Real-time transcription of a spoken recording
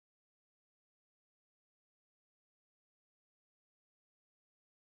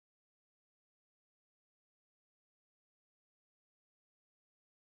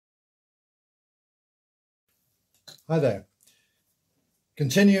Hi there.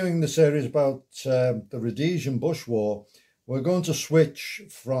 Continuing the series about the Rhodesian Bush War, we're going to switch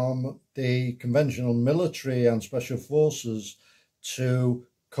from the conventional military and special forces to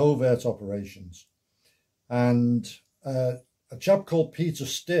covert operations. And a chap called Peter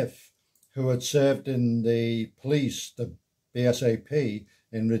Stiff, who had served in the police, the BSAP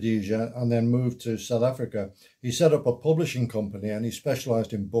in Rhodesia, and then moved to South Africa, he set up a publishing company and he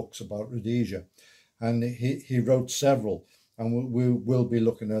specialized in books about Rhodesia. And he wrote several, and we will be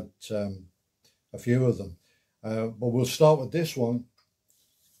looking at a few of them. But we'll start with this one.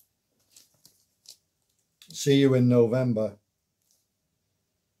 See You in November.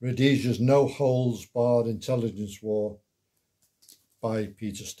 Rhodesia's No Holds Barred Intelligence War by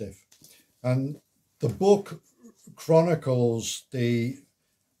Peter Stiff. And the book chronicles the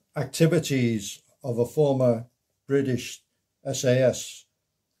activities of a former British SAS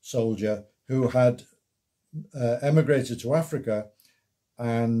soldier who had emigrated to Africa,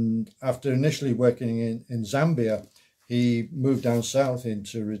 and after initially working in Zambia, he moved down south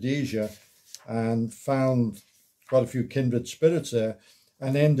into Rhodesia and found quite a few kindred spirits there,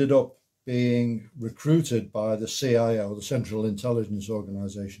 and ended up being recruited by the CIO, the Central Intelligence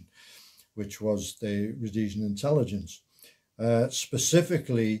Organization, which was the Rhodesian intelligence,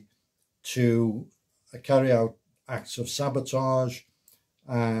 specifically to carry out acts of sabotage,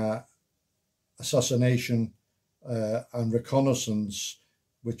 assassination, and reconnaissance,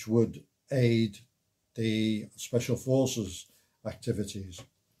 which would aid the special forces activities.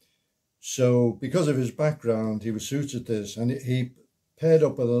 So because of his background, he was suited this, and he paired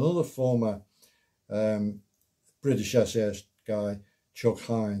up with another former British SAS guy, Chuck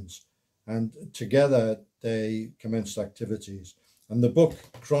Hines, and together they commenced activities. And the book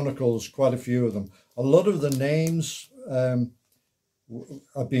chronicles quite a few of them. A lot of the names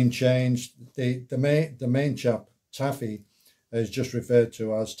have been changed. The main chap, Taffy, is just referred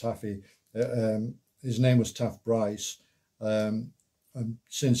to as Taffy. His name was Taff Bryce. And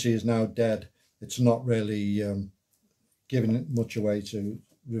since he is now dead, it's not really giving much away to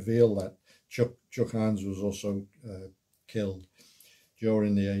reveal that. Chuck Hines was also killed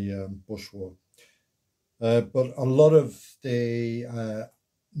during the Bush War. But a lot of the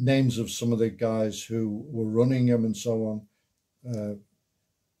names of some of the guys who were running him and so on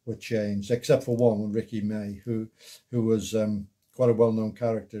were changed, except for one, Ricky May, who was quite a well-known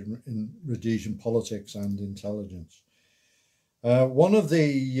character in Rhodesian politics and intelligence. One of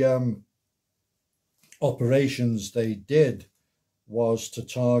the operations they did was to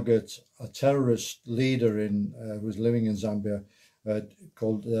target a terrorist leader who was living in Zambia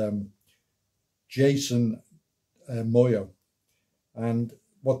called Jason Moyo. And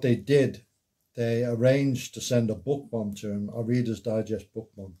what they did, they arranged to send a book bomb to him, a Reader's Digest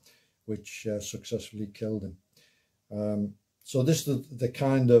book bomb, which successfully killed him. So this is the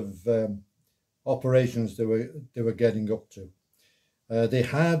kind of operations they were getting up to. They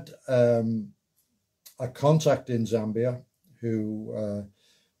had a contact in Zambia who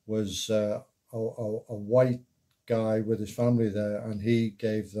was a white guy with his family there, and he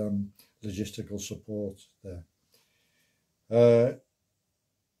gave them logistical support there.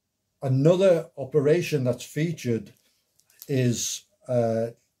 Another operation that's featured is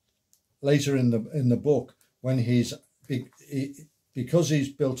later in the book, when because he's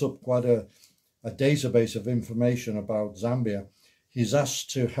built up quite a database of information about Zambia. He's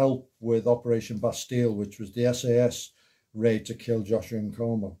asked to help with Operation Bastille, which was the SAS raid to kill Joshua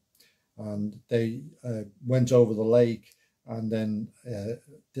Nkomo. And they went over the lake and then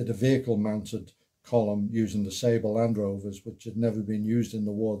did a vehicle-mounted column using the Sabre Land Rovers, which had never been used in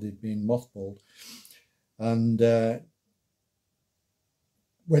the war. They'd been mothballed. And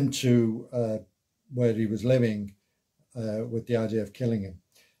went to where he was living with the idea of killing him.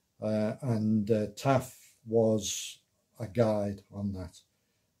 And Taff was a guide on that.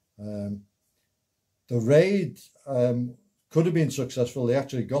 The raid could have been successful. They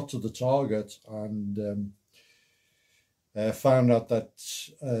actually got to the target and found out that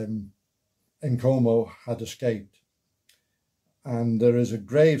Nkomo had escaped. And there is a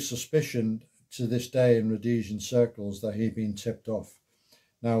grave suspicion to this day in Rhodesian circles that he'd been tipped off.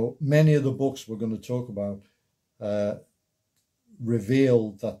 Now, many of the books we're going to talk about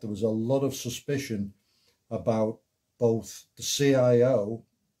revealed that there was a lot of suspicion about both the CIO,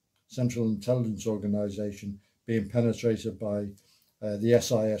 Central Intelligence Organization, being penetrated by the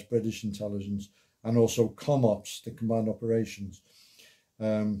SIS, British Intelligence, and also COMOPS, the Combined Operations.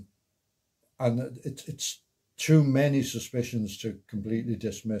 And it's too many suspicions to completely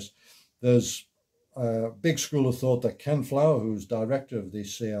dismiss. There's a big school of thought that Ken Flower, who's director of the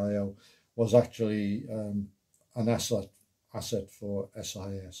CIO, was actually an asset for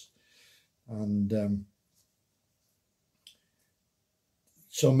SIS. And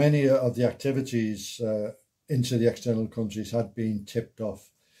so many of the activities into the external countries had been tipped off,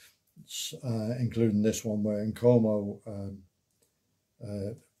 including this one where Nkomo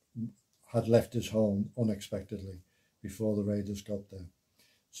had left his home unexpectedly before the raiders got there.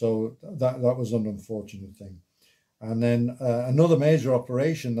 So that was an unfortunate thing. And then another major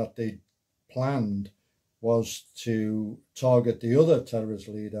operation that they planned was to target the other terrorist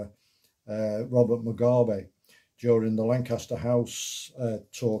leader, Robert Mugabe, during the Lancaster House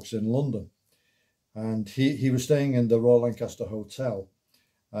talks in London. And he was staying in the Royal Lancaster Hotel.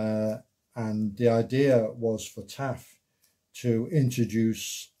 And the idea was for TAF to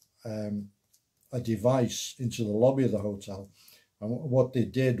introduce a device into the lobby of the hotel. And what they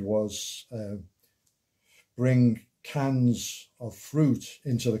did was bring cans of fruit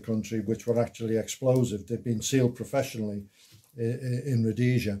into the country, which were actually explosive. They'd been sealed professionally in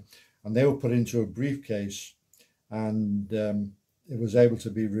Rhodesia, and they were put into a briefcase, and it was able to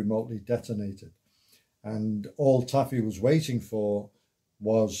be remotely detonated. And all Taffy was waiting for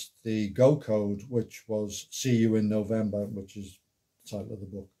was the go code, which was "See you in November," which is the title of the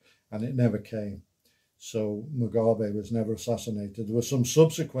book, and it never came. So Mugabe was never assassinated. There were some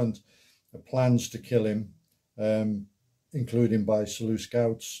subsequent plans to kill him, including by Selous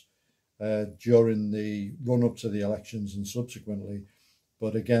scouts during the run-up to the elections and subsequently.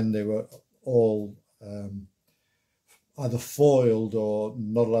 But again, they were all either foiled or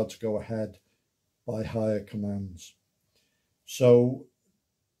not allowed to go ahead by higher commands. So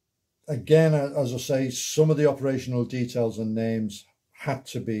again, as I say, some of the operational details and names had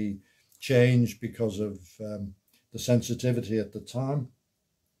to be changed because of the sensitivity at the time.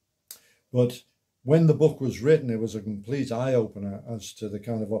 But when the book was written, it was a complete eye-opener as to the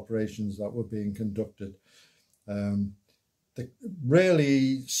kind of operations that were being conducted.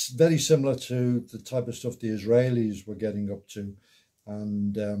 Really very similar to the type of stuff the Israelis were getting up to,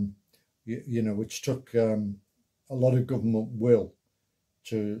 and which took a lot of government will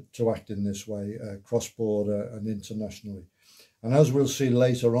to act in this way, cross-border and internationally. And as we'll see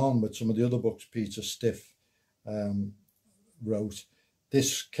later on with some of the other books Peter Stiff wrote,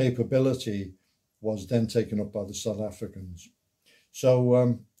 this capability was then taken up by the South Africans.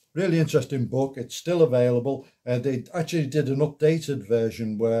 So really interesting book. It's still available. They actually did an updated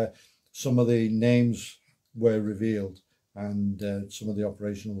version where some of the names were revealed and some of the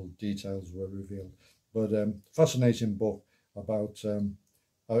operational details were revealed. But fascinating book about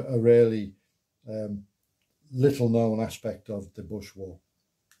a really little known aspect of the Bush War.